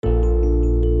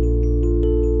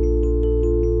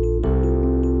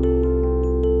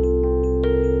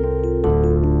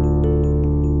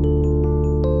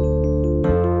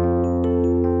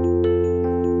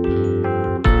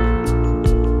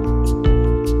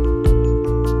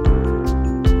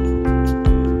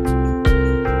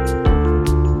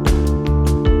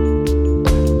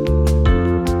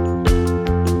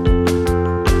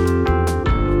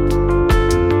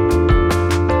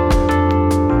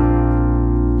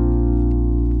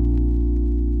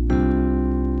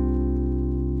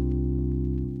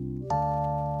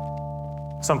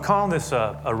So I'm calling this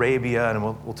Arabia, and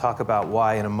we'll talk about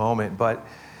why in a moment. But,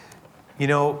 you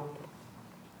know,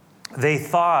 they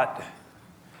thought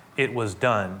it was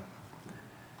done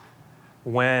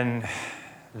when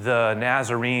the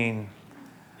Nazarene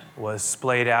was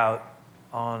splayed out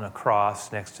on a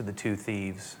cross next to the two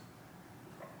thieves.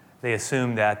 They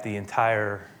assumed that the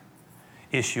entire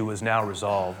issue was now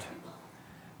resolved,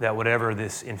 that whatever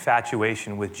this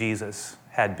infatuation with Jesus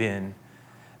had been,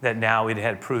 that now it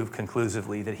had proved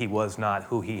conclusively that he was not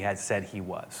who he had said he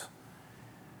was.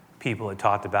 People had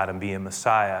talked about him being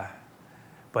Messiah,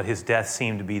 but his death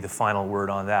seemed to be the final word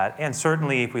on that. And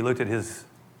certainly, if we looked at his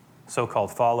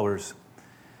so-called followers,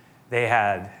 they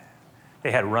had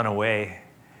run away.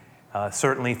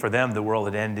 Certainly for them, the world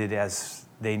had ended as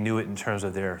they knew it in terms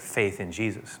of their faith in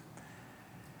Jesus.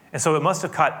 And so it must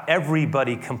have caught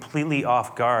everybody completely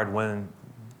off guard when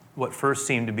what first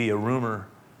seemed to be a rumor,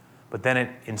 but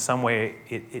then in some way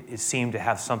it seemed to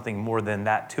have something more than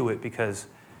that to it, because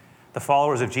the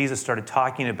followers of Jesus started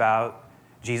talking about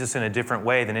Jesus in a different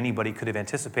way than anybody could have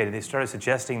anticipated. They started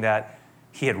suggesting that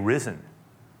he had risen.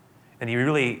 And he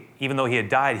really, even though he had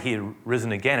died, he had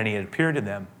risen again and he had appeared to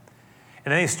them.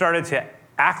 And then they started to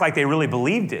act like they really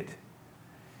believed it.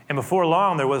 And before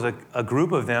long, there was a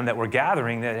group of them that were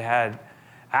gathering that had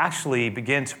actually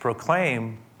begun to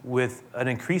proclaim with an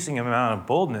increasing amount of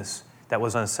boldness that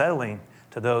was unsettling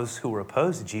to those who were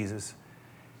opposed to Jesus,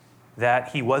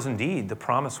 that he was indeed the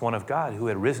promised one of God who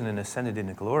had risen and ascended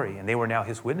into glory, and they were now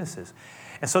his witnesses.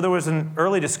 And so there was an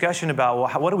early discussion about,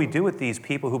 well, what do we do with these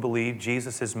people who believe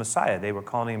Jesus is Messiah? They were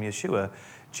calling him Yeshua,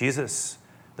 Jesus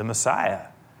the Messiah.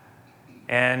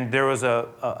 And there was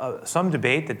some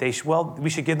debate that we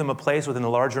should give them a place within the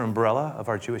larger umbrella of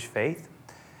our Jewish faith.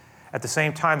 At the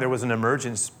same time, there was an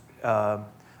emergence, a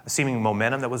seeming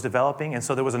momentum that was developing. And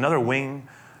so there was another wing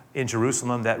in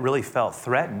Jerusalem that really felt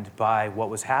threatened by what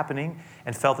was happening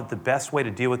and felt that the best way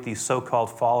to deal with these so-called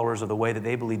followers of the way that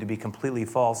they believed to be completely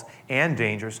false and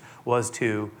dangerous was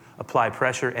to apply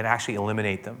pressure and actually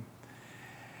eliminate them.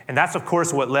 And that's, of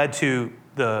course, what led to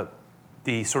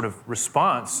the sort of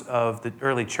response of the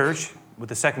early church with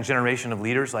the second generation of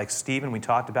leaders like Stephen. We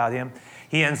talked about him.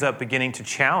 He ends up beginning to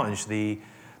challenge the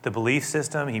belief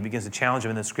system. He begins to challenge them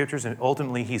in the scriptures, and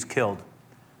ultimately he's killed.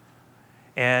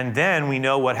 And then we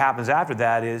know what happens after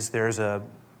that is there's a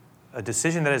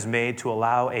decision that is made to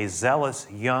allow a zealous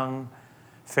young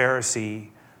Pharisee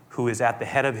who is at the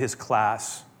head of his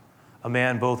class, a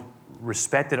man both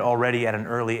respected already at an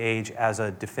early age as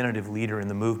a definitive leader in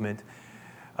the movement,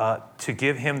 to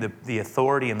give him the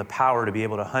authority and the power to be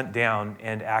able to hunt down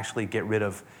and actually get rid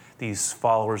of these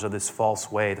followers of this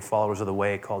false way, the followers of the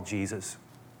way called Jesus.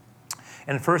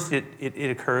 And first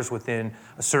it occurs within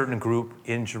a certain group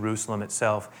in Jerusalem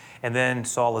itself. And then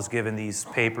Saul is given these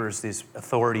papers, this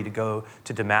authority to go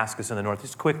to Damascus in the north.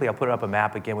 Just quickly, I'll put up a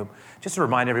map again, just to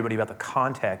remind everybody about the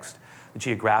context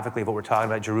geographically of what we're talking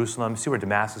about. Jerusalem, see where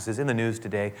Damascus is in the news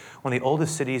today. One of the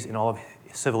oldest cities in all of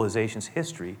civilization's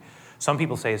history. Some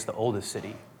people say it's the oldest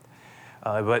city.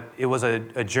 But it was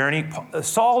a journey.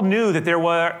 Saul knew that there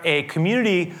were a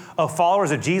community of followers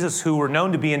of Jesus who were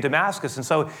known to be in Damascus. And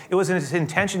so it was his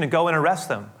intention to go and arrest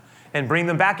them and bring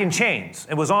them back in chains.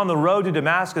 It was on the road to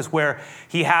Damascus where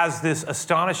he has this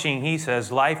astonishing, he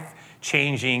says,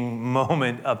 life-changing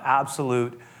moment of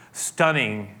absolute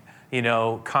stunning,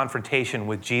 confrontation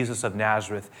with Jesus of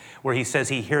Nazareth, where he says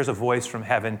he hears a voice from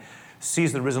heaven,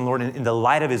 sees the risen Lord in the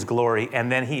light of his glory,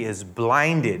 and then he is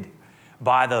blinded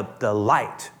by the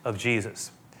light of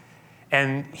Jesus.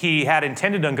 And he had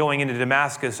intended on going into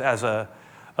Damascus as a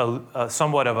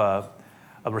somewhat of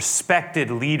a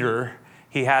respected leader.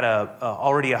 He had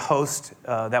already a host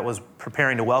that was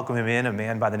preparing to welcome him in, a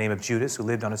man by the name of Judas, who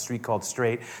lived on a street called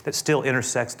Straight that still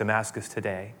intersects Damascus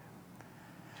today.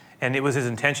 And it was his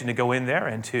intention to go in there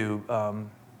and to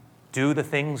do the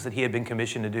things that he had been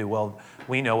commissioned to do. Well,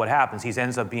 we know what happens. He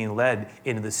ends up being led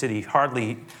into the city,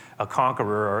 hardly a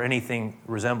conqueror or anything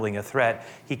resembling a threat.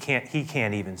 He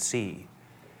can't even see.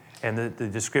 And the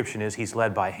description is he's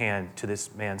led by hand to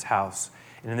this man's house.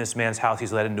 And in this man's house,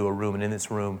 he's led into a room. And in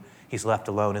this room, he's left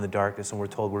alone in the darkness. And we're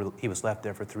told he was left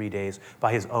there for 3 days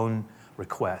by his own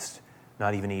request,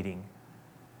 not even eating,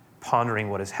 pondering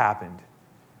what has happened.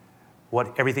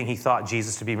 Everything he thought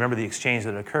Jesus to be. Remember the exchange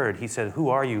that occurred. He said, "Who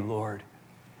are you, Lord?"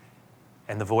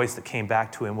 And the voice that came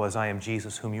back to him was, "I am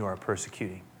Jesus whom you are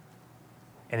persecuting."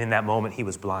 And in that moment, he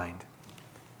was blind.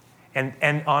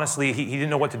 And honestly, he didn't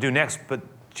know what to do next, but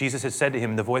Jesus had said to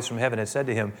him, the voice from heaven had said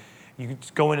to him, "You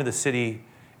go into the city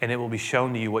and it will be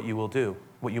shown to you what you will do,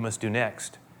 what you must do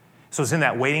next." So it's in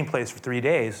that waiting place for 3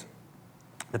 days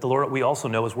that the Lord, we also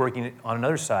know, is working on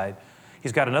another side.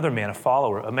 he's got another man, a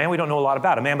follower, a man we don't know a lot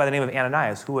about, a man by the name of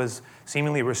Ananias, who was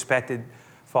seemingly a respected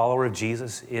follower of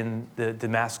Jesus in the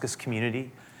Damascus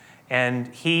community. And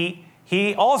he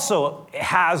also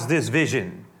has this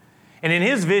vision. And in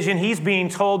his vision, he's being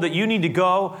told that you need to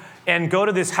go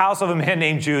to this house of a man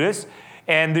named Judas,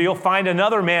 and you'll find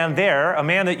another man there, a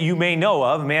man that you may know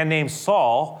of, a man named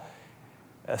Saul,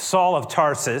 Saul of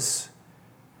Tarsus.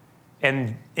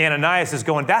 And Ananias is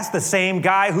going, that's the same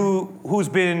guy who's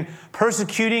been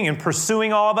persecuting and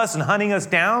pursuing all of us and hunting us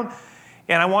down.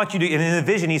 And I want you to, and in the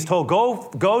vision, he's told,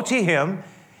 go to him.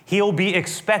 He'll be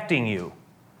expecting you.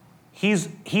 He's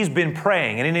been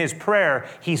praying, and in his prayer,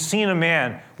 he's seen a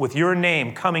man with your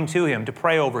name coming to him to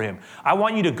pray over him. I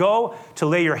want you to go to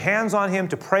lay your hands on him,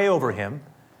 to pray over him,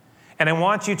 and I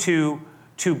want you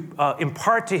to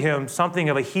impart to him something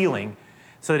of a healing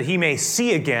so that he may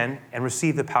see again and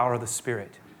receive the power of the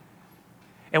Spirit.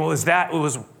 And what was that? It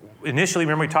was initially,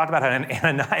 remember we talked about how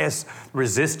Ananias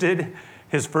resisted.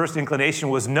 His first inclination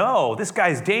was, no, this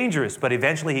guy's dangerous. But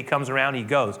eventually he comes around, he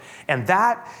goes. And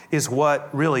that is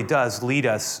what really does lead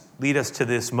us to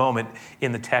this moment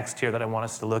in the text here that I want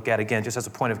us to look at again, just as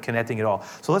a point of connecting it all.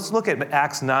 So let's look at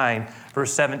Acts 9,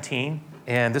 verse 17.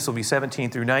 And this will be 17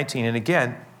 through 19. And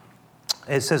again,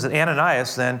 it says that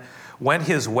Ananias then went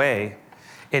his way,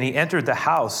 and he entered the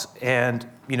house. And,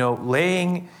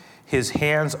 laying his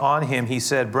hands on him, he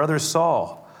said, Brother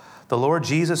Saul, the Lord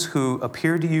Jesus, who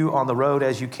appeared to you on the road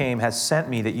as you came, has sent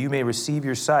me that you may receive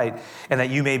your sight and that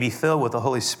you may be filled with the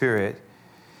Holy Spirit.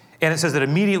 And it says that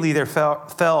immediately there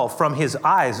fell from his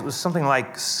eyes, it was something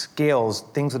like scales,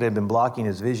 things that had been blocking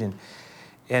his vision.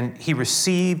 And he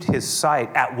received his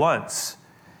sight at once.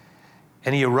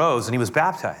 And he arose and he was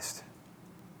baptized.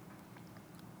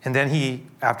 And then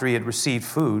after he had received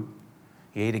food,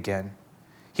 he ate again.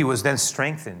 He was then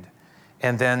strengthened.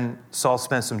 And then Saul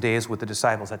spent some days with the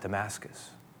disciples at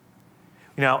Damascus.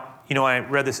 When I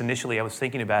read this initially, I was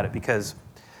thinking about it because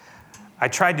I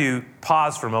tried to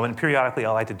pause for a moment. And periodically,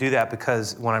 I like to do that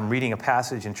because when I'm reading a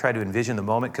passage and try to envision the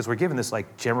moment, because we're given this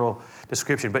like general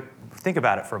description, but think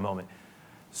about it for a moment.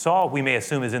 Saul, we may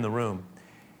assume, is in the room.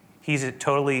 He's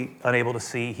totally unable to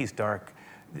see. He's dark,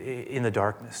 in the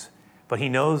darkness. But he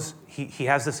knows, he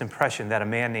has this impression that a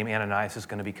man named Ananias is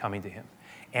going to be coming to him.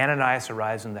 Ananias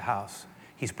arrives in the house.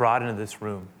 He's brought into this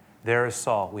room. There is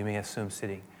Saul, we may assume,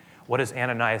 sitting. What does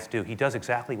Ananias do? He does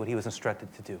exactly what he was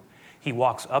instructed to do. He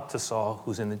walks up to Saul,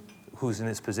 who's in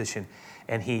this position,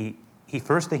 and he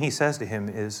first thing he says to him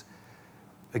is,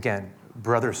 again,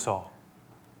 Brother Saul.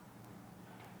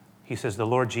 He says, the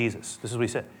Lord Jesus, this is what he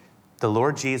said, the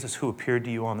Lord Jesus who appeared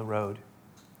to you on the road,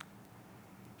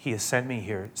 he has sent me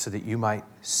here so that you might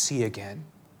see again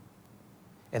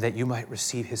and that you might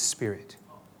receive his Spirit.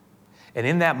 And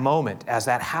in that moment, as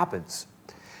that happens,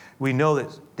 we know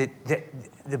that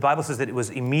the Bible says that it was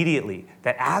immediately,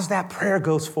 that as that prayer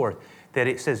goes forth, that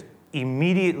it says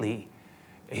immediately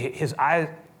his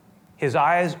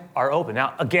eyes are open.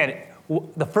 Now, again,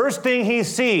 the first thing he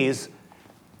sees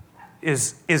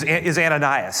is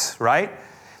Ananias, right?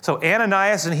 So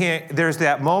Ananias and there's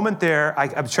that moment there,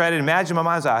 I'm trying to imagine in my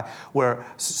mind's eye, where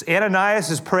Ananias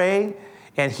is praying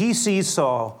and he sees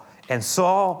Saul, and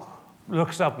Saul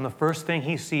looks up, and the first thing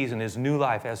he sees in his new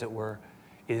life, as it were,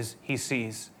 is he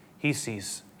sees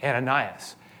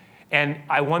Ananias. And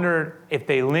I wonder if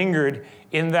they lingered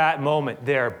in that moment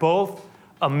there, both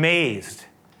amazed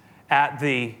at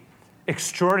the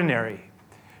extraordinary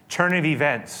turn of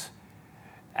events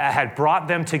had brought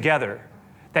them together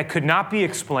that could not be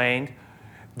explained,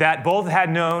 that both had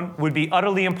known would be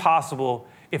utterly impossible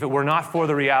if it were not for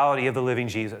the reality of the living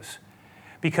Jesus.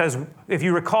 Because if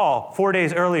you recall, 4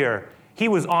 days earlier, he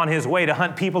was on his way to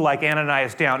hunt people like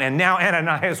Ananias down, and now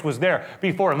Ananias was there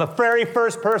before him. The very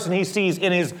first person he sees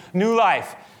in his new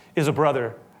life is a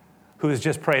brother who has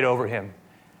just prayed over him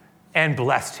and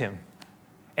blessed him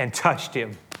and touched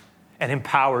him and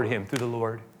empowered him through the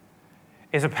Lord.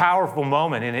 It's a powerful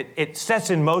moment, and it sets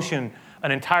in motion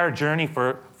an entire journey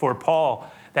for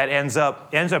Paul that ends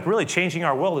up really changing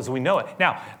our world as we know it.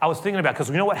 Now, I was thinking about,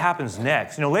 because we know what happens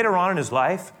next. Later on in his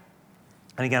life,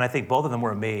 and again, I think both of them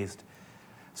were amazed.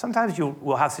 Sometimes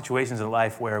we'll have situations in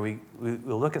life where we'll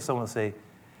look at someone and say,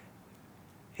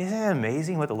 isn't it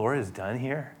amazing what the Lord has done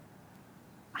here?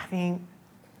 I mean,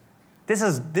 this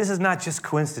is not just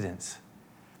coincidence.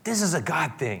 This is a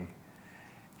God thing.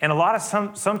 And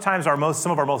sometimes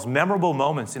some of our most memorable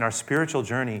moments in our spiritual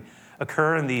journey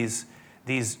occur in these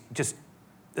just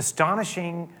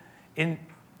astonishing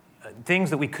things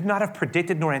that we could not have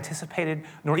predicted, nor anticipated,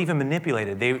 nor even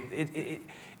manipulated.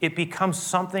 It becomes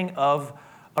something of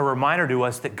a reminder to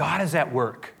us that God is at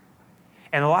work.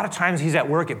 And a lot of times he's at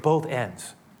work at both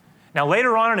ends. Now,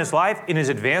 later on in his life, in his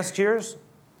advanced years,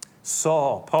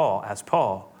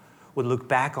 Paul, would look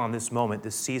back on this moment,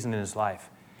 this season in his life.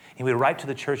 He would write to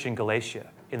the church in Galatia,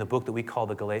 in the book that we call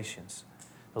the Galatians,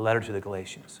 the letter to the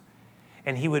Galatians.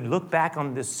 And he would look back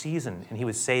on this season, and he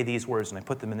would say these words, and I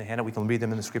put them in the handout. We can read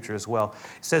them in the scripture as well.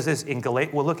 It says this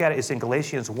we'll look at it. It's in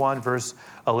Galatians 1, verse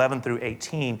 11 through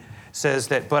 18. It says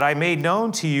that, "But I made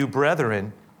known to you,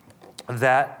 brethren,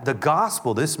 that the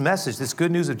gospel, this message, this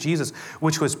good news of Jesus,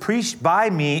 which was preached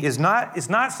by me, is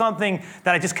not something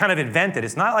that I just kind of invented.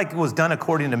 It's not like it was done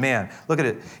according to man." Look at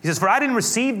it. He says, "For I didn't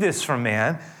receive this from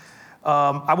man.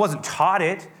 I wasn't taught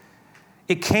it.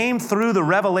 It came through the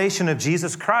revelation of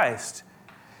Jesus Christ."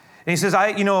 And he says,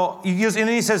 and then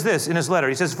he says this in his letter.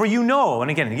 He says, "For you know,"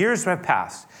 and again, years have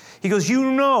passed. He goes,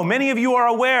 "You know, many of you are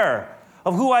aware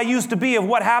of who I used to be, of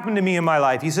what happened to me in my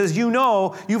life." He says,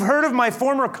 "You've heard of my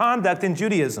former conduct in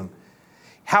Judaism,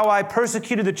 how I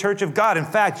persecuted the church of God. In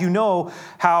fact, you know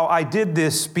how I did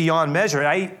this beyond measure.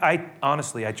 I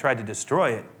honestly tried to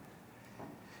destroy it."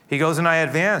 He goes, "And I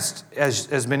advanced,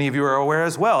 as many of you are aware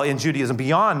as well, in Judaism,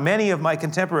 beyond many of my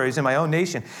contemporaries in my own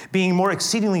nation, being more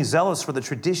exceedingly zealous for the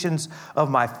traditions of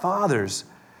my fathers."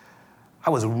 I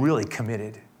was really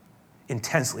committed,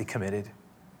 intensely committed.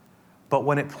 "But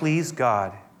when it pleased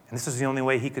God," and this is the only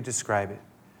way he could describe it,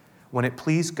 "when it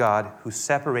pleased God who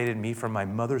separated me from my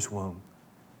mother's womb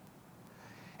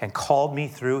and called me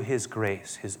through his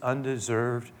grace, his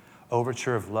undeserved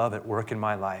overture of love at work in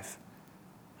my life,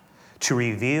 to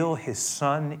reveal his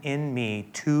Son in me,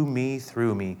 to me,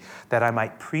 through me, that I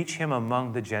might preach him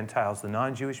among the Gentiles," the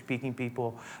non-Jewish speaking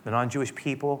people, the non-Jewish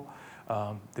people,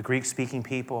 the Greek-speaking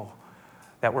people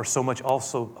that were so much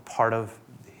also a part of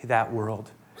that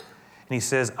world. And he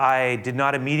says, "I did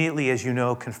not immediately, as you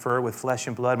know, confer with flesh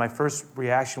and blood. My first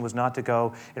reaction was not to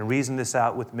go and reason this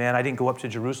out with men. I didn't go up to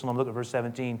Jerusalem," look at verse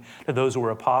 17, "to those who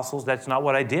were apostles." That's not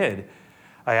what I did.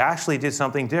 I actually did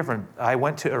something different. I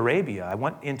went to Arabia. I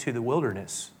went into the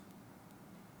wilderness.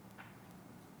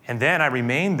 And then I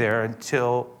remained there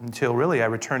until really I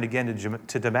returned again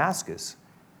to Damascus.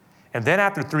 And then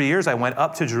after 3 years, I went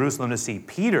up to Jerusalem to see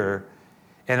Peter,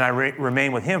 and I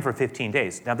remained with him for 15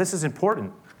 days. Now, this is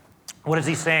important. What is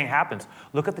he saying happens?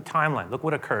 Look at the timeline. Look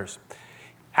what occurs.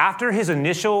 After his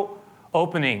initial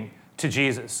opening to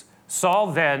Jesus,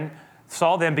 Saul then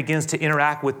begins to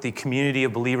interact with the community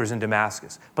of believers in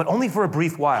Damascus, but only for a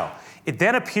brief while. It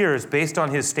then appears, based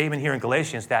on his statement here in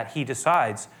Galatians, that he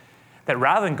decides that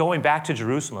rather than going back to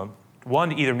Jerusalem, one,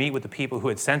 to either meet with the people who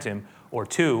had sent him, or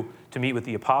two, to meet with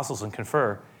the apostles and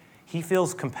confer, he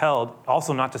feels compelled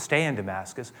also not to stay in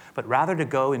Damascus, but rather to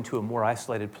go into a more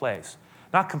isolated place.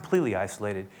 Not completely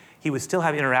isolated. He would still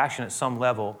have interaction at some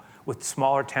level with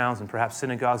smaller towns and perhaps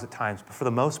synagogues at times, but for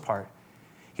the most part,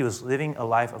 he was living a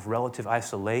life of relative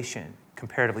isolation,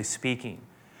 comparatively speaking,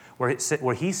 where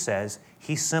he says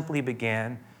he simply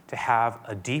began to have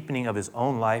a deepening of his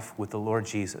own life with the Lord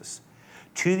Jesus,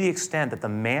 to the extent that the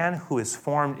man who is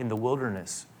formed in the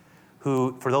wilderness,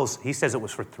 he says it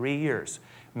was for 3 years,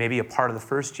 maybe a part of the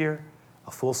first year,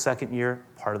 a full second year,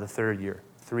 part of the third year,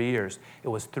 3 years. It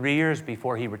was 3 years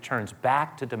before he returns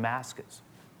back to Damascus.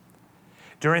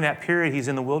 During that period, he's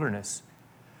in the wilderness.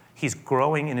 He's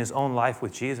growing in his own life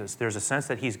with Jesus. There's a sense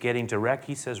that he's getting direct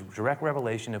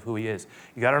revelation of who he is.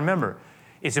 You got to remember,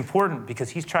 it's important because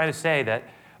he's trying to say that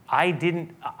I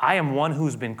am one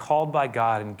who's been called by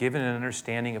God and given an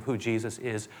understanding of who Jesus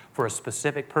is for a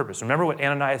specific purpose. Remember what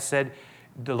Ananias said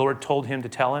the Lord told him to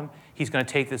tell him? He's going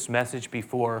to take this message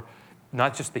before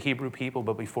not just the Hebrew people,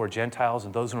 but before Gentiles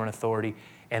and those who are in authority.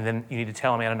 And then you need to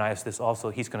tell him, Ananias, this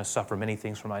also, he's going to suffer many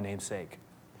things for my name's sake.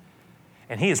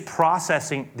 And he is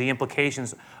processing the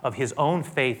implications of his own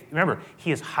faith. Remember,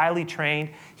 he is highly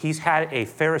trained. He's had a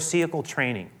Pharisaical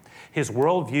training. His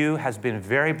worldview has been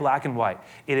very black and white.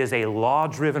 It is a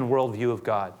law-driven worldview of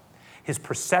God. His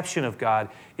perception of God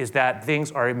is that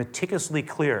things are meticulously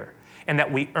clear and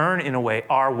that we earn, in a way,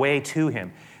 our way to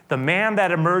him. The man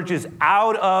that emerges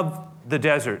out of the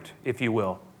desert, if you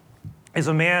will, is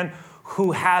a man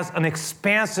who has an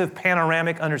expansive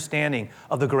panoramic understanding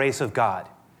of the grace of God.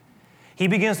 He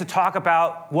begins to talk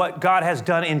about what God has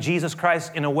done in Jesus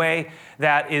Christ in a way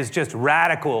that is just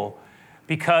radical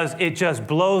because it just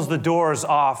blows the doors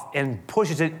off and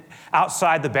pushes it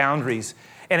outside the boundaries.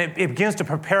 And it begins to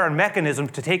prepare a mechanism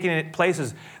to take it in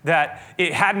places that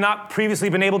it had not previously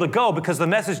been able to go because the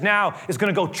message now is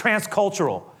going to go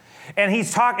transcultural. And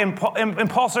he's talking, and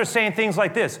Paul starts saying things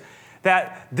like this,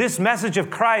 that this message of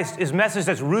Christ is a message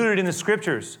that's rooted in the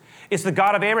scriptures. It's the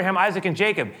God of Abraham, Isaac, and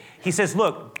Jacob. He says,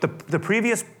 look, the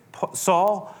previous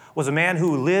Saul was a man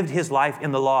who lived his life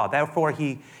in the law. Therefore,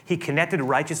 he connected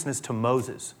righteousness to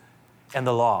Moses and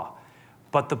the law.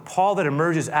 But the Paul that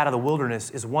emerges out of the wilderness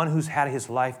is one who's had his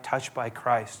life touched by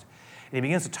Christ. And he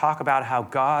begins to talk about how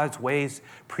God's ways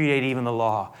predate even the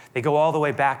law. They go all the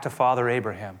way back to Father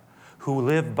Abraham, who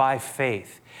lived by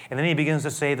faith. And then he begins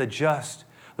to say the just,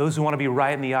 those who want to be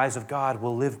right in the eyes of God,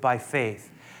 will live by faith.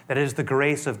 That is the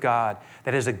grace of God,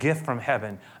 that is a gift from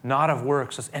heaven, not of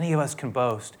works, as any of us can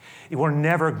boast. We're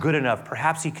never good enough.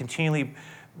 Perhaps he continually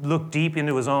looked deep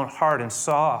into his own heart and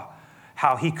saw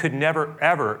how he could never,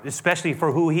 ever, especially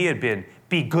for who he had been,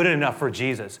 be good enough for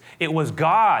Jesus. It was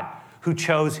God who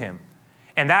chose him.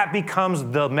 And that becomes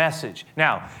the message.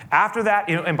 Now, after that,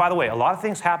 and by the way, a lot of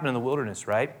things happen in the wilderness,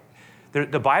 right?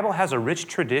 The Bible has a rich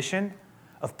tradition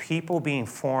of people being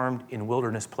formed in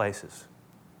wilderness places.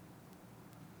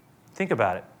 Think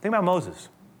about it. Think about Moses.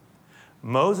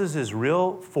 Moses'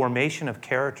 real formation of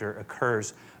character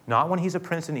occurs not when he's a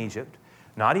prince in Egypt,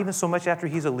 not even so much after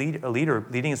he's a leader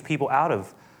leading his people out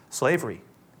of slavery.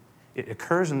 It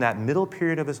occurs in that middle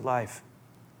period of his life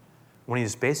when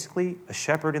he's basically a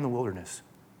shepherd in the wilderness.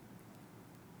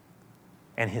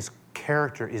 And his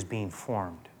character is being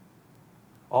formed.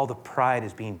 All the pride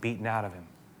is being beaten out of him.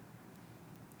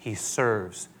 He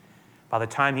serves. By the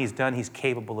time he's done, he's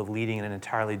capable of leading in an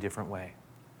entirely different way.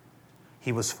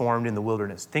 He was formed in the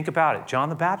wilderness. Think about it. John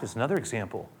the Baptist, another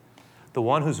example. The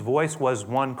one whose voice was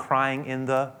one crying in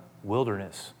the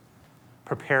wilderness.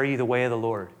 Prepare ye the way of the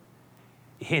Lord.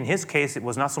 In his case, it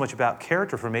was not so much about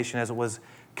character formation as it was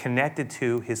connected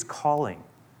to his calling.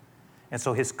 And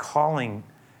so his calling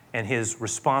and his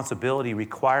responsibility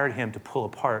required him to pull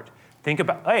apart. Think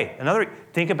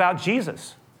about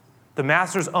Jesus, the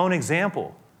master's own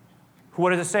example.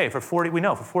 What does it say? For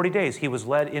 40 days he was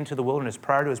led into the wilderness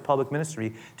prior to his public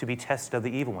ministry to be tested of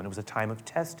the evil one. It was a time of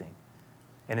testing.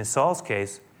 And in Saul's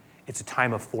case, it's a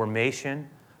time of formation,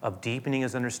 of deepening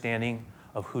his understanding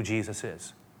of who Jesus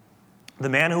is. The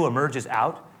man who emerges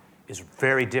out is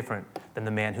very different than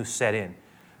the man who set in.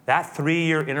 That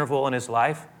 3-year interval in his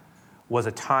life was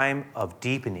a time of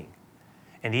deepening.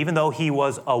 And even though he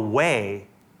was away,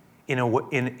 in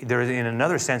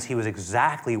another sense, he was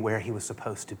exactly where he was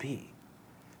supposed to be.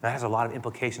 That has a lot of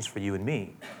implications for you and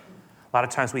me. A lot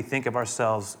of times we think of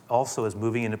ourselves also as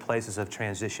moving into places of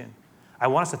transition. I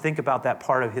want us to think about that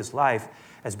part of his life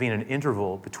as being an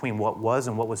interval between what was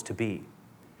and what was to be.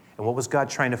 And what was God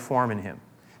trying to form in him?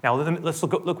 Now, let's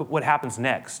look at what happens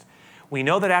next. We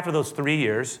know that after those 3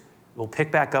 years, we'll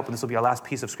pick back up, and this will be our last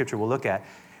piece of scripture we'll look at.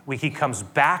 He comes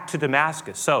back to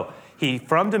Damascus. So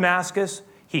from Damascus,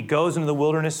 he goes into the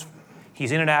wilderness.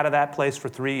 He's in and out of that place for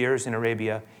 3 years in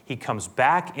Arabia. He comes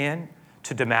back in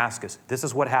to Damascus. This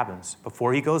is what happens.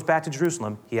 Before he goes back to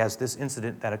Jerusalem, he has this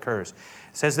incident that occurs.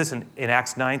 It says this in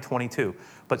Acts 9:22.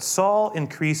 But Saul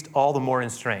increased all the more in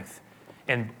strength.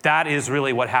 And that is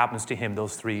really what happens to him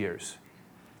those 3 years.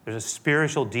 There's a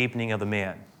spiritual deepening of the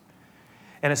man.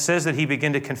 And it says that he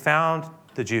began to confound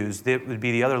the Jews, that would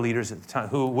be the other leaders at the time,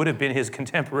 who would have been his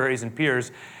contemporaries and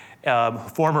peers,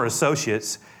 former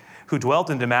associates, who dwelt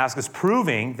in Damascus,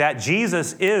 proving that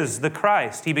Jesus is the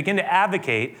Christ. He began to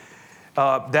advocate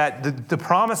that the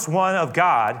promised one of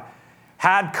God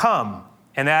had come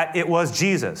and that it was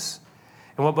Jesus.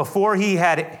 And what before he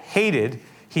had hated,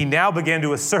 he now began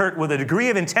to assert with a degree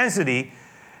of intensity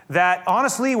that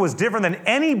honestly was different than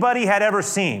anybody had ever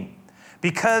seen.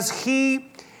 Because he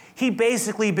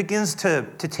basically begins to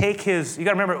take his, you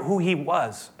got to remember who he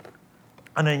was,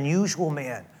 an unusual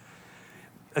man.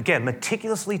 Again,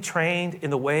 meticulously trained in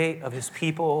the way of his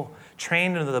people,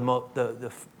 trained in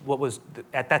what was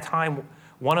at that time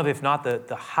one of, if not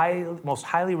the most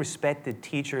highly respected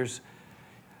teachers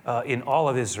in all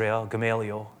of Israel,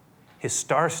 Gamaliel, his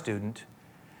star student.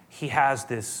 He has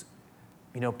this,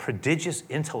 prodigious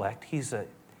intellect. He's a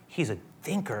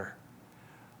thinker,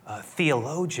 a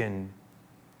theologian.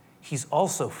 He's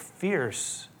also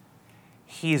fierce.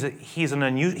 He's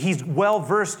well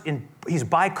versed in. He's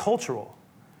bicultural.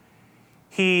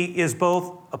 He is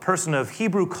both a person of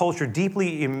Hebrew culture,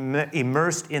 deeply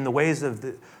immersed in the ways of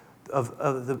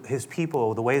his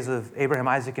people, the ways of Abraham,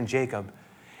 Isaac, and Jacob.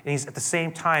 And he's at the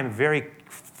same time very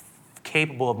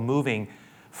capable of moving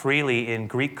freely in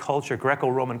Greek culture,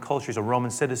 Greco-Roman culture. He's a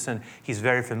Roman citizen. He's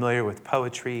very familiar with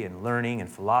poetry and learning and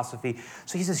philosophy.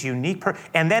 So he's this unique person.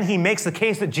 And then he makes the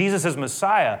case that Jesus is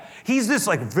Messiah. He's this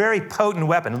very potent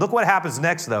weapon. Look what happens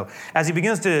next, though. As he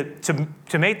begins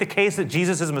to make the case that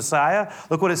Jesus is Messiah,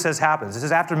 look what it says happens. It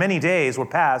says, after many days were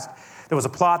passed, there was a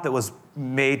plot that was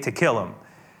made to kill him.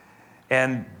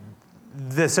 And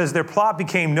this says their plot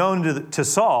became known to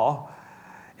Saul,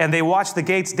 And they watched the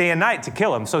gates day and night to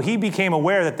kill him. So he became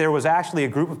aware that there was actually a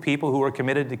group of people who were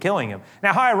committed to killing him.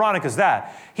 Now, how ironic is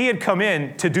that? He had come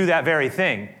in to do that very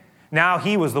thing. Now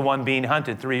he was the one being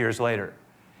hunted 3 years later.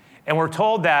 And we're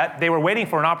told that they were waiting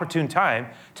for an opportune time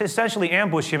to essentially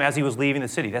ambush him as he was leaving the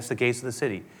city. That's the gates of the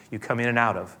city you come in and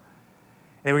out of.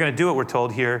 And they were going to do it, we're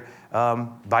told here,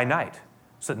 by night,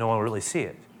 so that no one would really see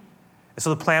it. And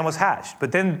so the plan was hatched.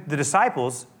 But then the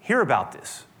disciples hear about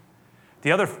this.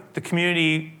 The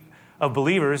community of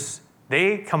believers,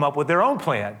 they come up with their own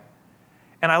plan.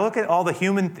 And I look at all the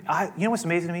you know what's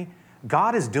amazing to me?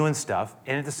 God is doing stuff,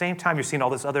 and at the same time, you're seeing all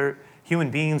this other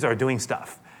human beings are doing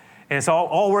stuff. And it's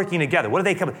all working together. What do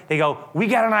they come? They go, we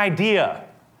got an idea.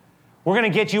 We're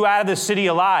going to get you out of this city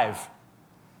alive.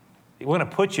 We're going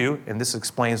to put you, and this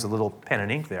explains the little pen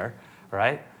and ink there,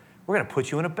 right? We're going to put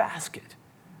you in a basket,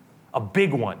 a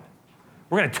big one.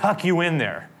 We're going to tuck you in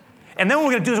there. And then what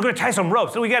we're going to do is we're going to tie some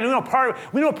ropes. So we know a part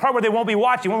where they won't be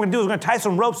watching. What we're going to do is we're going to tie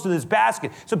some ropes to this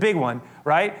basket. It's a big one,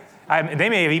 right? They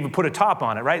may have even put a top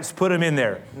on it, right? Just put them in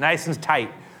there, nice and tight.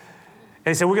 And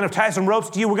they said, we're going to tie some ropes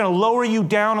to you. We're going to lower you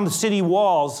down on the city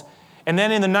walls. And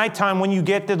then in the nighttime, when you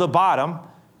get to the bottom,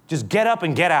 just get up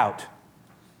and get out.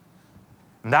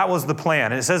 And that was the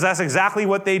plan. And it says that's exactly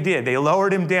what they did. They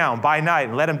lowered him down by night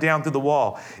and let him down through the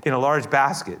wall in a large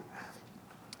basket.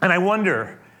 And I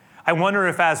wonder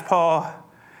if as Paul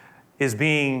is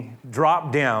being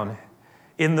dropped down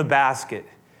in the basket,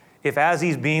 if as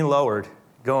he's being lowered,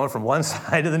 going from one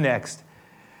side to the next,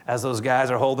 as those guys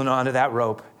are holding on to that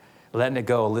rope, letting it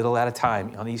go a little at a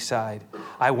time on each side,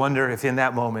 I wonder if in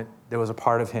that moment there was a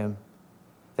part of him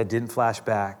that didn't flash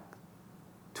back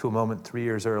to a moment 3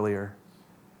 years earlier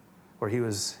where he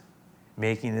was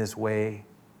making his way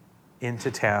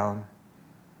into town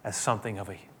as something of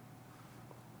a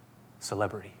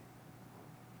celebrity,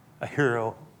 a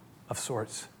hero of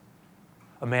sorts,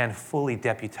 a man fully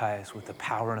deputized with the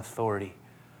power and authority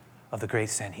of the great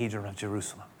Sanhedrin of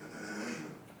Jerusalem,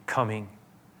 coming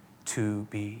to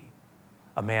be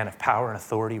a man of power and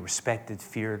authority, respected,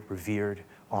 feared, revered,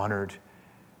 honored,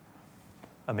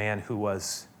 a man who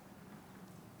was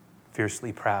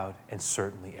fiercely proud and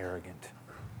certainly arrogant.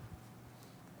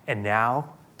 And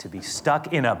now to be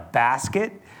stuck in a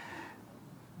basket,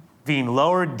 being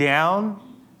lowered down,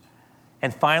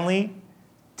 and finally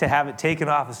to have it taken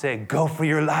off and say, go for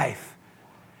your life.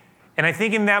 And I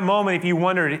think in that moment, if you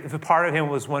wondered, if a part of him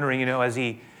was wondering,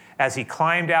 as he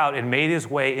climbed out and made his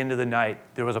way into the night,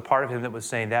 there was a part of him that was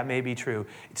saying, that may be true.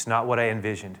 It's not what I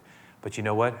envisioned. But you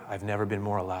know what? I've never been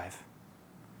more alive.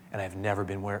 And I've never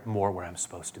been more where I'm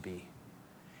supposed to be.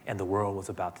 And the world was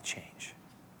about to change.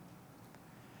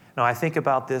 Now, I think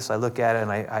about this, I look at it,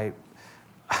 and I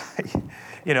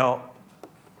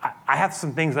have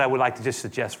some things that I would like to just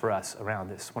suggest for us around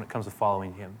this when it comes to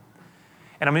following him.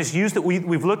 And I'm going to just use that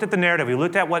we've looked at the narrative, we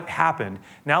looked at what happened.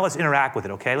 Now let's interact with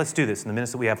it, okay? Let's do this in the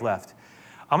minutes that we have left.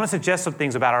 I'm going to suggest some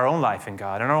things about our own life in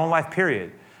God and our own life,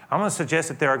 period. I'm going to suggest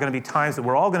that there are going to be times that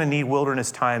we're all going to need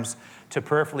wilderness times to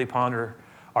prayerfully ponder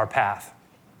our path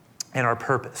and our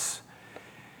purpose.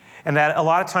 And that a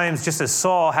lot of times, just as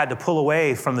Saul had to pull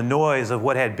away from the noise of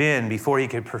what had been before he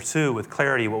could pursue with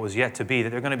clarity what was yet to be, that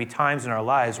there are going to be times in our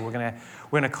lives we're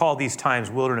going to call these times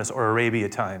wilderness or Arabia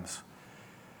times.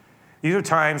 These are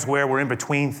times where we're in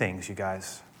between things, you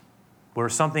guys, where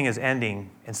something is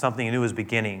ending and something new is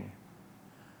beginning.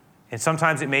 And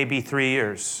sometimes it may be 3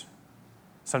 years.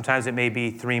 Sometimes it may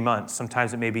be 3 months.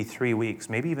 Sometimes it may be 3 weeks,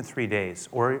 maybe even 3 days,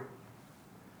 or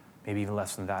maybe even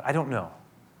less than that. I don't know.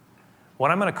 What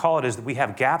I'm going to call it is that we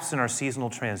have gaps in our seasonal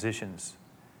transitions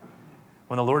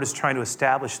when the Lord is trying to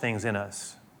establish things in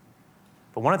us.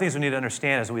 But one of the things we need to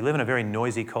understand is that we live in a very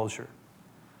noisy culture.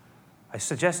 I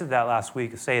suggested that last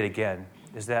week, say it again,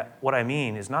 is that what I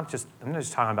mean is I'm not just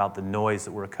talking about the noise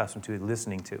that we're accustomed to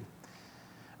listening to.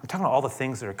 I'm talking about all the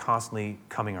things that are constantly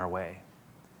coming our way.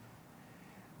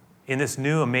 In this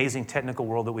new, amazing technical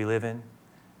world that we live in,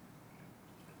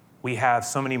 we have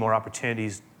so many more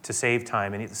opportunities to save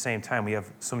time, and at the same time, we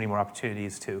have so many more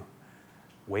opportunities to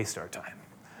waste our time.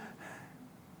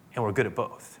 And we're good at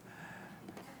both.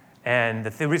 And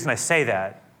the reason I say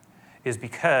that is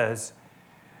because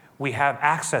we have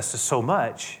access to so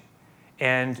much,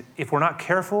 and if we're not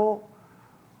careful,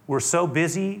 we're so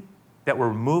busy that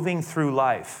we're moving through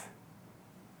life.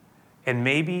 And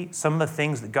maybe some of the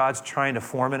things that God's trying to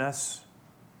form in us,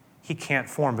 he can't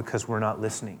form because we're not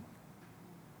listening.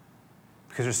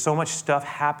 Because there's so much stuff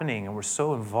happening, and we're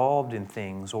so involved in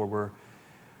things, or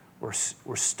we're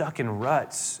stuck in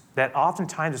ruts, that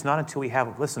oftentimes it's not until we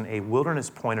have, a wilderness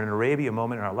point, an Arabia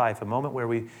moment in our life, a moment where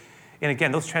And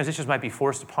again, those transitions might be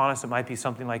forced upon us. It might be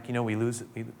something like,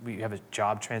 we have a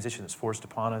job transition that's forced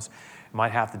upon us. It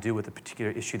might have to do with a particular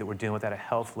issue that we're dealing with at a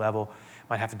health level. It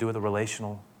might have to do with a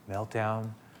relational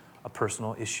meltdown, a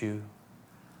personal issue,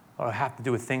 or have to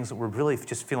do with things that we're really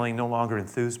just feeling no longer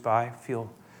enthused by,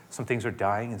 feel some things are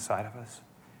dying inside of us.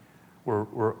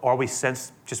 Are we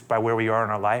sensed just by where we are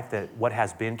in our life that what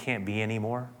has been can't be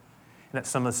anymore? And that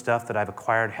some of the stuff that I've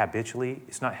acquired habitually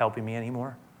is not helping me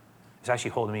anymore? It's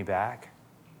actually holding me back?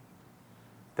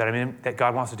 That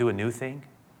God wants to do a new thing?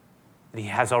 That he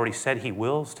has already said he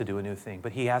wills to do a new thing,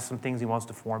 but he has some things he wants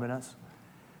to form in us?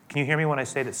 Can you hear me when I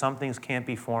say that some things can't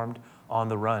be formed on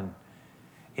the run,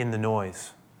 in the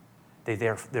noise?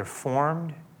 They're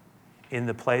formed in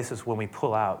the places when we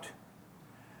pull out.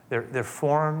 They're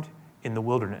formed in the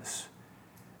wilderness.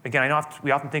 Again,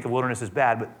 we often think of wilderness as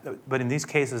bad, but in these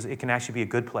cases, it can actually be a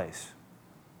good place.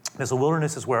 Because the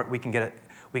wilderness is where we can get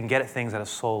at things at a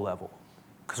soul level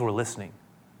because we're listening.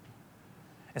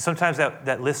 And sometimes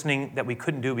that listening that we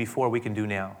couldn't do before, we can do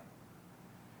now.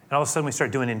 And all of a sudden, we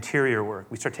start doing interior work.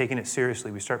 We start taking it seriously.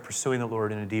 We start pursuing the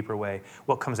Lord in a deeper way.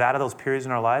 What comes out of those periods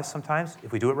in our lives sometimes,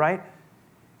 if we do it right,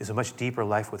 is a much deeper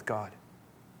life with God.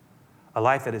 A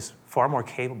life that is far more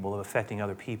capable of affecting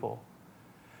other people.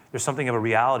 There's something of a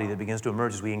reality that begins to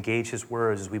emerge as we engage his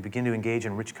words, as we begin to engage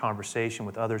in rich conversation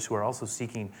with others who are also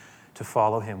seeking to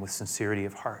follow him with sincerity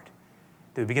of heart.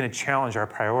 That we begin to challenge our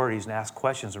priorities and ask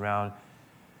questions around,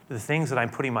 do the things that I'm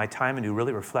putting my time into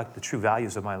really reflect the true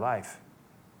values of my life?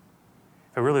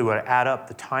 If I really were to add up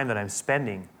the time that I'm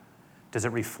spending, does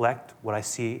it reflect what I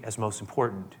see as most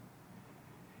important?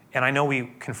 And I know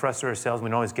we confess to ourselves, we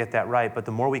don't always get that right, but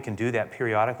the more we can do that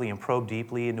periodically and probe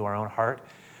deeply into our own heart,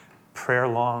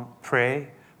 pray,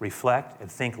 reflect, and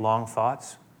think long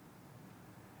thoughts,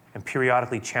 and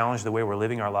periodically challenge the way we're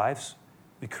living our lives,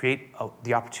 we create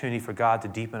the opportunity for God to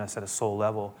deepen us at a soul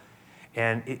level.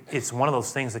 And it's one of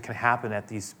those things that can happen at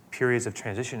these periods of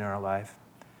transition in our life,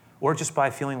 or just by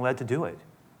feeling led to do it.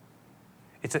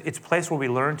 It's a place where we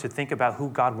learn to think about who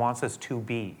God wants us to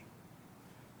be.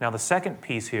 Now, the second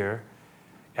piece here,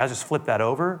 I'll just flip that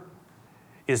over,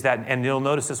 is that, and you'll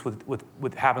notice this with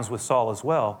what happens with Saul as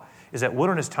well, is that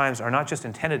wilderness times are not just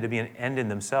intended to be an end in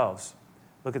themselves.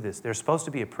 Look at this. They're supposed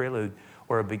to be a prelude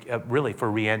or really for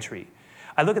reentry.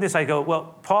 I look at this, I go,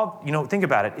 well, Paul, think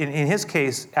about it. In his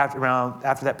case, after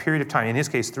that period of time, in his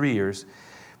case, 3 years,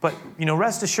 but,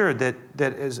 rest assured that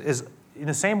is in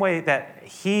the same way that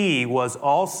he was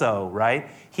also, right?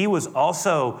 He was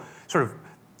also sort of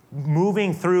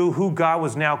moving through who God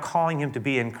was now calling him to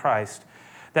be in Christ.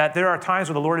 That there are times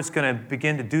where the Lord is going to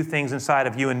begin to do things inside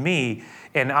of you and me,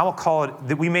 and I will call it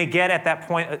that we may get at that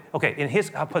point. Okay,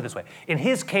 I'll put it this way. In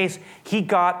his case, he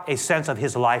got a sense of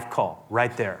his life call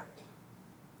right there.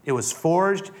 It was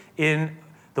forged in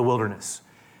the wilderness.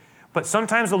 But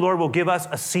sometimes the Lord will give us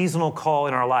a seasonal call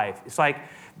in our life. It's like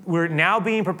we're now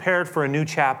being prepared for a new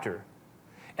chapter.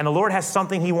 And the Lord has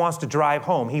something he wants to drive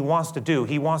home. He wants to do.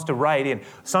 He wants to write in.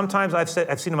 Sometimes I've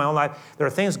seen in my own life, there are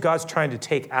things God's trying to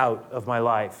take out of my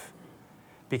life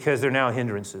because they're now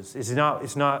hindrances. It's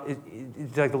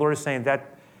like the Lord is saying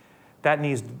that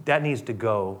needs to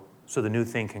go so the new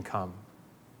thing can come.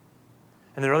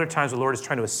 And there are other times the Lord is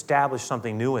trying to establish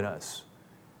something new in us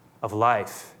of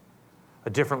life, a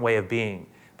different way of being.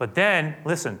 But then,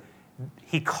 listen,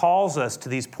 he calls us to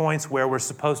these points where we're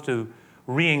supposed to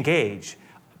re-engage.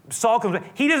 Saul comes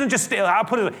back. He doesn't just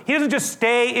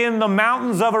stay in the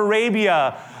mountains of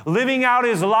Arabia, living out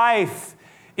his life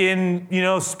in,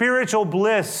 spiritual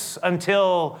bliss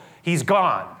until he's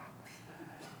gone.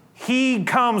 He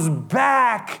comes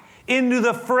back into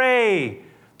the fray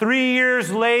 3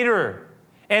 years later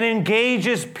and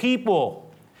engages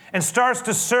people and starts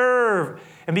to serve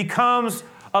and becomes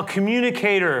a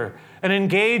communicator, an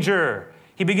engager.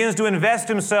 He begins to invest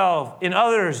himself in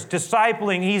others,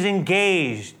 discipling. He's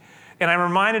engaged. And I'm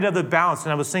reminded of the balance,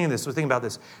 and I was thinking about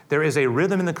this. There is a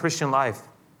rhythm in the Christian life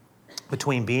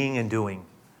between being and doing.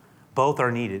 Both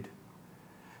are needed.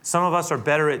 Some of us are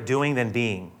better at doing than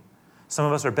being. Some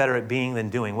of us are better at being than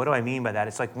doing. What do I mean by that?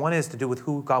 It's like one is to do with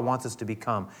who God wants us to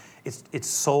become. It's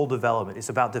soul development. It's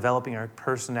about developing our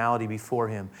personality before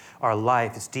him, our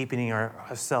life. It's deepening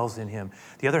ourselves in him.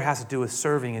 The other has to do with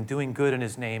serving and doing good in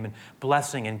his name and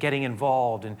blessing and getting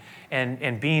involved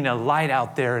and being a light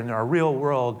out there in our real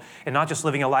world and not just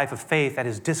living a life of faith that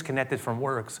is disconnected from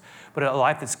works, but a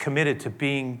life that's committed to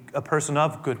being a person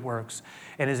of good works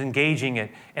and is engaging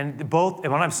it. And what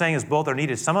I'm saying is both are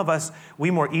needed. Some of us, we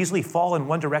more easily fall in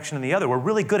one direction than the other. We're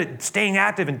really good at staying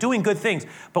active and doing good things,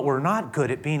 but we're not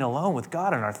good at being alone with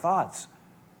God in our thoughts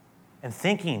and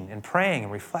thinking and praying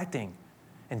and reflecting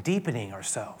and deepening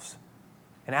ourselves.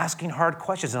 and asking hard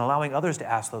questions and allowing others to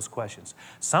ask those questions.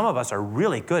 Some of us are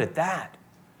really good at that,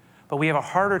 but we have a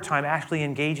harder time actually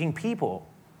engaging people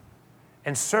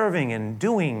and serving and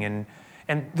doing.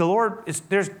 And the Lord,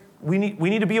 we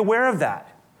need to be aware of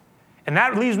that. And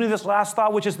that leads me to this last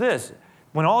thought, which is this.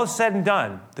 When all is said and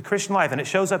done, the Christian life, and it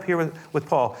shows up here with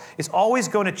Paul, it's always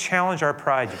going to challenge our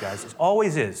pride, you guys. It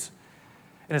always is.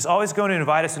 And it's always going to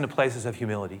invite us into places of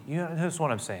humility. You know, that's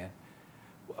what I'm saying.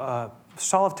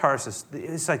 Saul of Tarsus,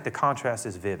 it's like the contrast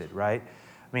is vivid, right?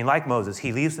 I mean, like Moses,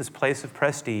 he leaves this place of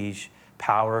prestige,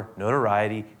 power,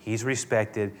 notoriety. He's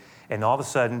respected. And all of a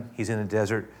sudden, he's in a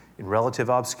desert in relative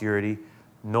obscurity.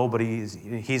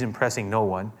 He's impressing no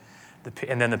one.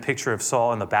 And then the picture of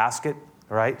Saul in the basket,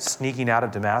 right, sneaking out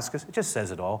of Damascus, it just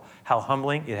says it all, how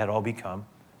humbling it had all become.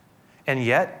 And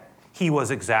yet, he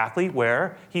was exactly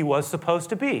where he was supposed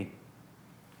to be.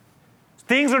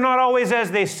 Things are not always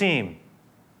as they seem.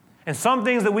 And some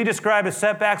things that we describe as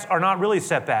setbacks are not really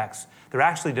setbacks. They're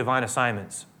actually divine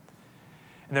assignments.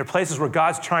 And they're places where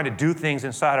God's trying to do things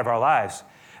inside of our lives.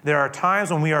 There are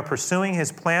times when we are pursuing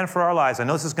his plan for our lives. I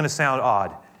know this is going to sound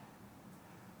odd,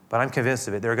 but I'm convinced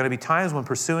of it. There are going to be times when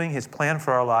pursuing his plan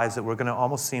for our lives that we're going to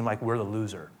almost seem like we're the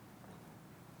loser.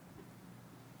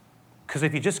 Because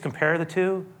if you just compare the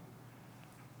two,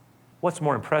 what's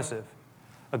more impressive?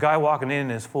 A guy walking in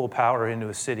his full power into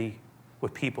a city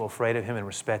with people afraid of him and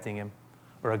respecting him,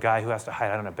 or a guy who has to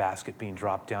hide out in a basket being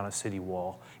dropped down a city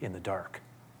wall in the dark.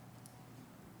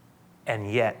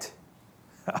 And yet,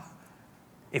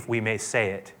 if we may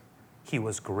say it, he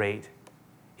was great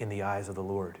in the eyes of the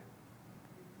Lord.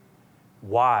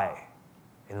 Why?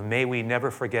 And may we never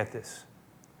forget this.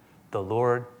 The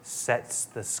Lord sets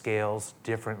the scales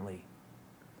differently.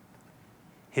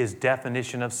 His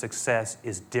definition of success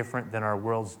is different than our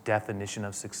world's definition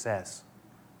of success.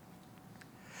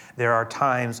 There are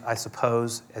times, I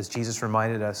suppose, as Jesus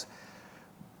reminded us,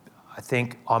 I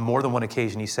think on more than one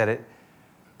occasion he said it,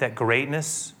 that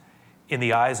greatness in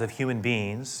the eyes of human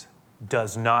beings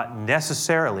does not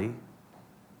necessarily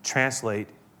translate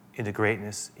into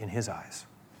greatness in his eyes.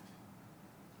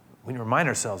 We need to remind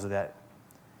ourselves of that,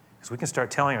 because we can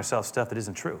start telling ourselves stuff that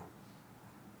isn't true.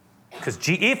 Because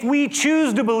if we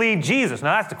choose to believe Jesus,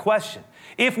 now that's the question.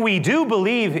 If we do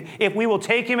believe, if we will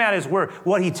take him at his word,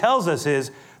 what he tells us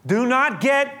is, do not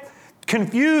get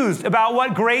confused about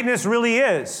what greatness really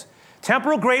is.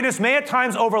 Temporal greatness may at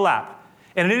times overlap,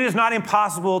 and it is not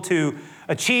impossible to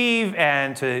achieve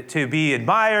and to be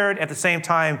admired at the same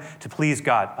time to please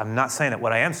God. I'm not saying that.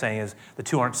 What I am saying is the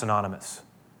two aren't synonymous.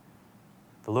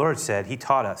 The Lord said, he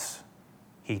taught us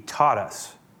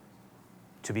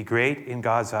to be great in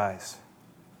God's eyes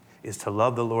is to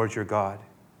love the Lord your God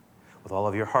with all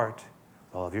of your heart,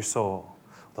 with all of your soul,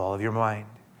 with all of your mind,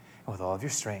 and with all of your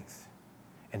strength,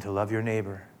 and to love your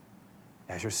neighbor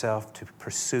as yourself, to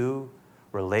pursue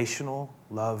relational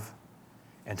love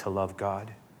and to love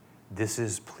God. This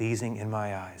is pleasing in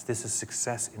my eyes. This is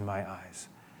success in my eyes.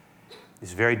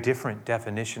 It's a very different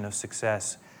definition of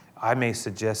success. I may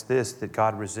suggest this, that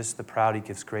God resists the proud, he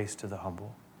gives grace to the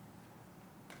humble.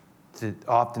 That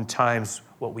oftentimes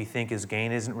what we think is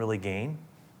gain isn't really gain,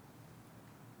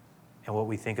 and what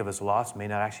we think of as loss may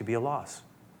not actually be a loss.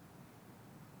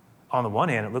 On the one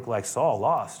hand, it looked like Saul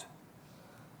lost,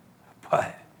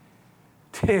 but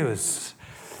it was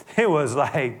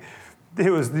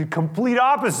the complete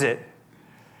opposite.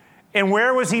 And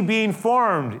where was he being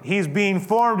formed? He's being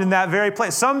formed in that very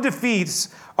place. Some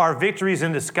defeats are victories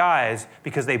in disguise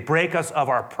because they break us of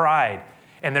our pride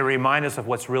and they remind us of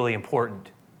what's really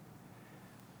important.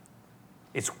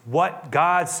 It's what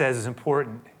God says is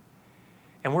important.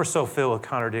 And we're so filled with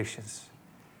contradictions.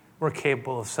 We're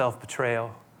capable of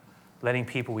self-betrayal, letting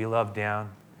people we love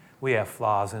down. We have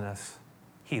flaws in us.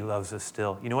 He loves us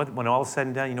still. You know what? When all is said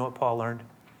and done, you know what Paul learned?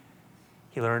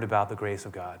 He learned about the grace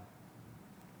of God.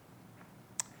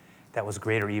 That was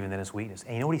greater even than his weakness.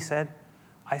 And you know what he said?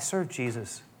 I serve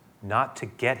Jesus not to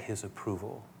get his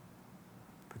approval,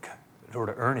 or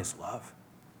to earn his love.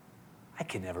 I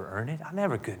can never earn it. I'm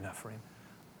never good enough for him.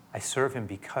 I serve him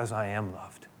because I am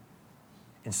loved,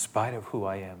 in spite of who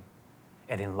I am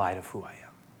and in light of who I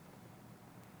am.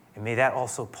 And may that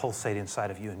also pulsate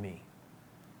inside of you and me.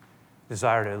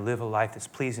 Desire to live a life that's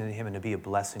pleasing to him and to be a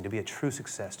blessing, to be a true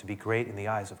success, to be great in the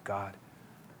eyes of God.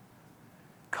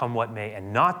 Come what may,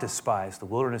 and not despise the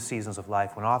wilderness seasons of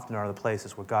life, when often are the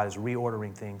places where God is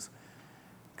reordering things,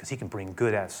 because he can bring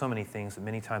good out of so many things that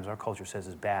many times our culture says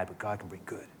is bad, but God can bring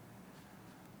good.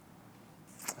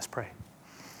 Let's pray.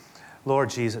 Lord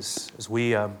Jesus, as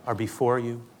we are before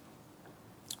you,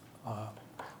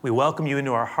 we welcome you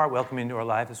into our heart, welcome you into our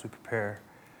life as we prepare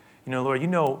Lord, you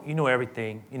know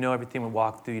everything. You know everything we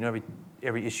walk through. You know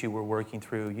every issue we're working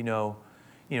through. You know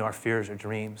our fears, our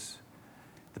dreams,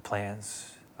 the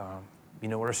plans. You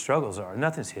know what our struggles are.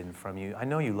 Nothing's hidden from you. I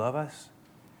know you love us.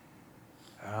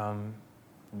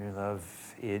 Your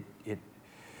love,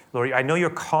 Lord, I know you're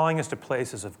calling us to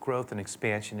places of growth and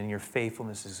expansion, and your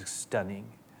faithfulness is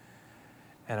stunning.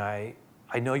 And I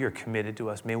know you're committed to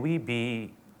us. May we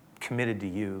be committed to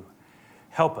you.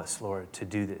 Help us, Lord, to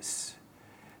do this.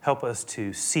 Help us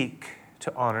to seek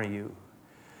to honor you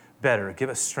better. Give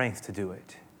us strength to do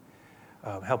it.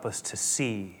 Help us to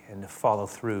see and to follow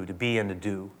through, to be and to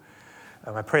do.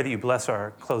 I pray that you bless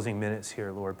our closing minutes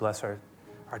here, Lord. Bless our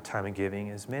time of giving,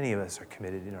 as many of us are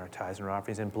committed in our tithes and our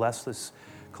offerings. And bless this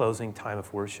closing time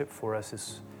of worship for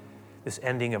us, this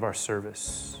ending of our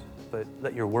service. But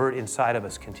let your word inside of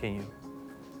us continue.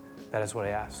 That is what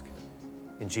I ask.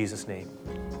 In Jesus' name,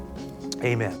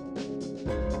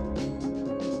 amen.